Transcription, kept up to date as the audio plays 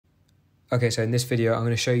Okay, so in this video, I'm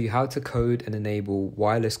going to show you how to code and enable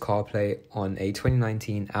wireless CarPlay on a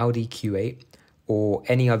 2019 Audi Q8 or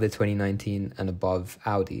any other 2019 and above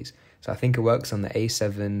Audis. So I think it works on the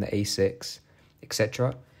A7, the A6,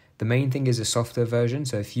 etc. The main thing is a software version.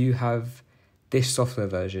 So if you have this software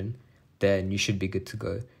version, then you should be good to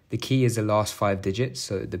go. The key is the last 5 digits,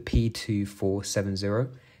 so the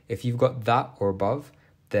P2470. If you've got that or above,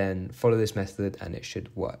 then follow this method and it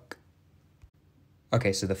should work.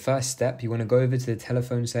 Okay, so the first step, you want to go over to the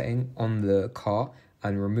telephone setting on the car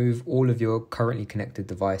and remove all of your currently connected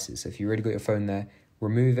devices. So if you already got your phone there,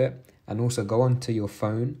 remove it, and also go onto your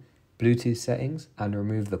phone, Bluetooth settings, and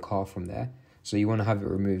remove the car from there. So you want to have it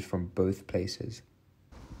removed from both places.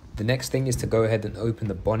 The next thing is to go ahead and open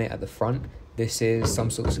the bonnet at the front. This is some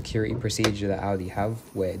sort of security procedure that Audi have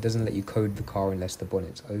where it doesn't let you code the car unless the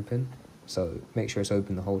bonnet's open. So make sure it's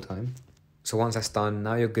open the whole time. So once that's done,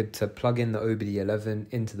 now you're good to plug in the OBD11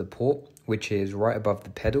 into the port, which is right above the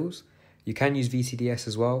pedals. You can use VCDS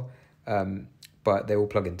as well, but they will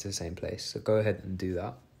plug into the same place. So go ahead and do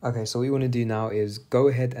that. Okay, so what you want to do now is go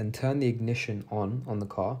ahead and turn the ignition on the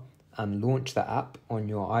car and launch the app on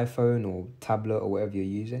your iPhone or tablet or whatever you're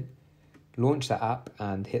using. Launch the app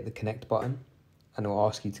and hit the connect button, and it will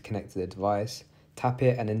ask you to connect to the device. Tap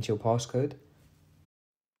it and enter your passcode.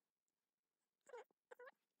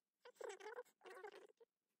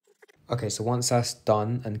 Okay, so once that's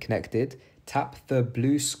done and connected, tap the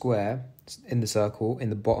blue square in the circle in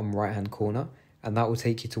the bottom right hand corner, and that will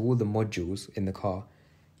take you to all the modules in the car.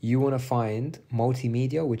 You want to find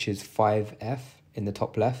multimedia, which is 5F in the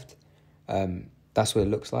top left. That's what it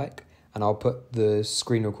looks like. And I'll put the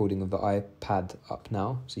screen recording of the iPad up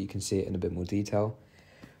now so you can see it in a bit more detail.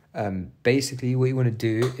 Basically, what you want to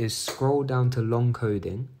do is scroll down to long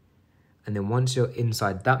coding, and then once you're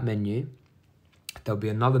inside that menu, there'll be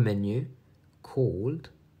another menu called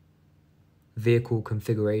vehicle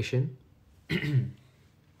configuration.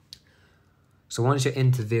 So once you're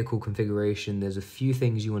into vehicle configuration, there's a few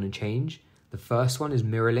things you want to change. The first one is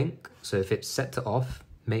mirror link. So if it's set to off,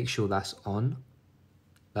 make sure that's on.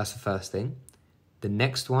 That's the first thing. The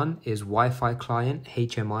next one is Wi-Fi client,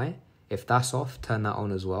 HMI. If that's off, turn that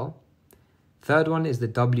on as well. Third one is the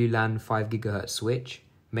WLAN 5 GHz switch.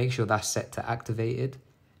 Make sure that's set to activated.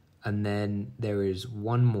 And then there is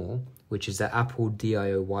one more, which is the Apple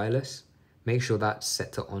DIO wireless. Make sure that's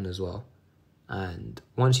set to on as well. And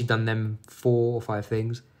once you've done them 4 or 5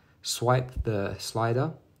 things, swipe the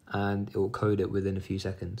slider and it will code it within a few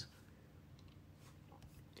seconds.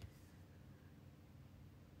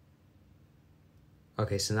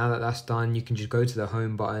 Okay, so now that that's done, you can just go to the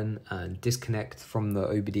home button and disconnect from the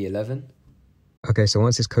OBD11. Okay, so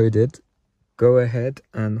once it's coded, go ahead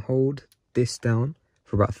and hold this down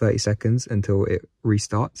for about 30 seconds until it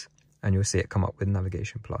restarts, and you'll see it come up with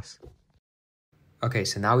Navigation Plus. Okay,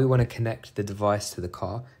 so now we want to connect the device to the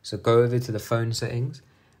car. So go over to the phone settings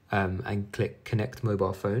and click Connect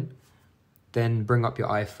Mobile Phone. Then bring up your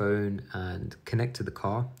iPhone and connect to the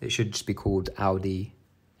car. It should just be called Audi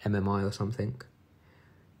MMI or something.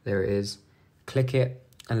 There it is. Click it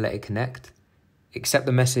and let it connect. Accept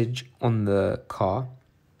the message on the car,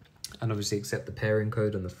 and obviously accept the pairing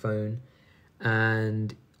code on the phone.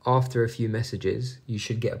 And after a few messages, you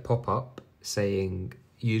should get a pop-up saying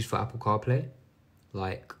used for Apple CarPlay,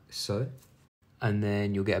 like so. And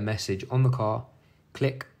then you'll get a message on the car.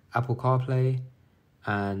 Click Apple CarPlay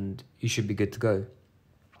and you should be good to go.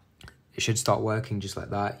 It should start working just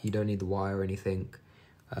like that. You don't need the wire or anything.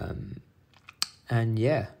 And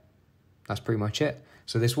yeah, that's pretty much it.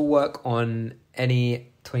 So this will work on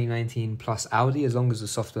any 2019 plus Audi as long as the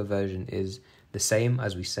software version is the same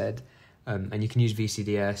as we said. And you can use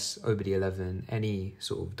VCDS, OBD11, any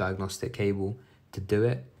sort of diagnostic cable to do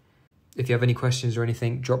it. If you have any questions or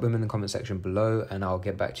anything, drop them in the comment section below and I'll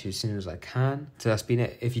get back to you as soon as I can. So that's been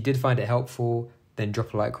it. If you did find it helpful, then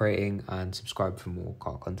drop a like rating and subscribe for more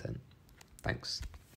car content. Thanks.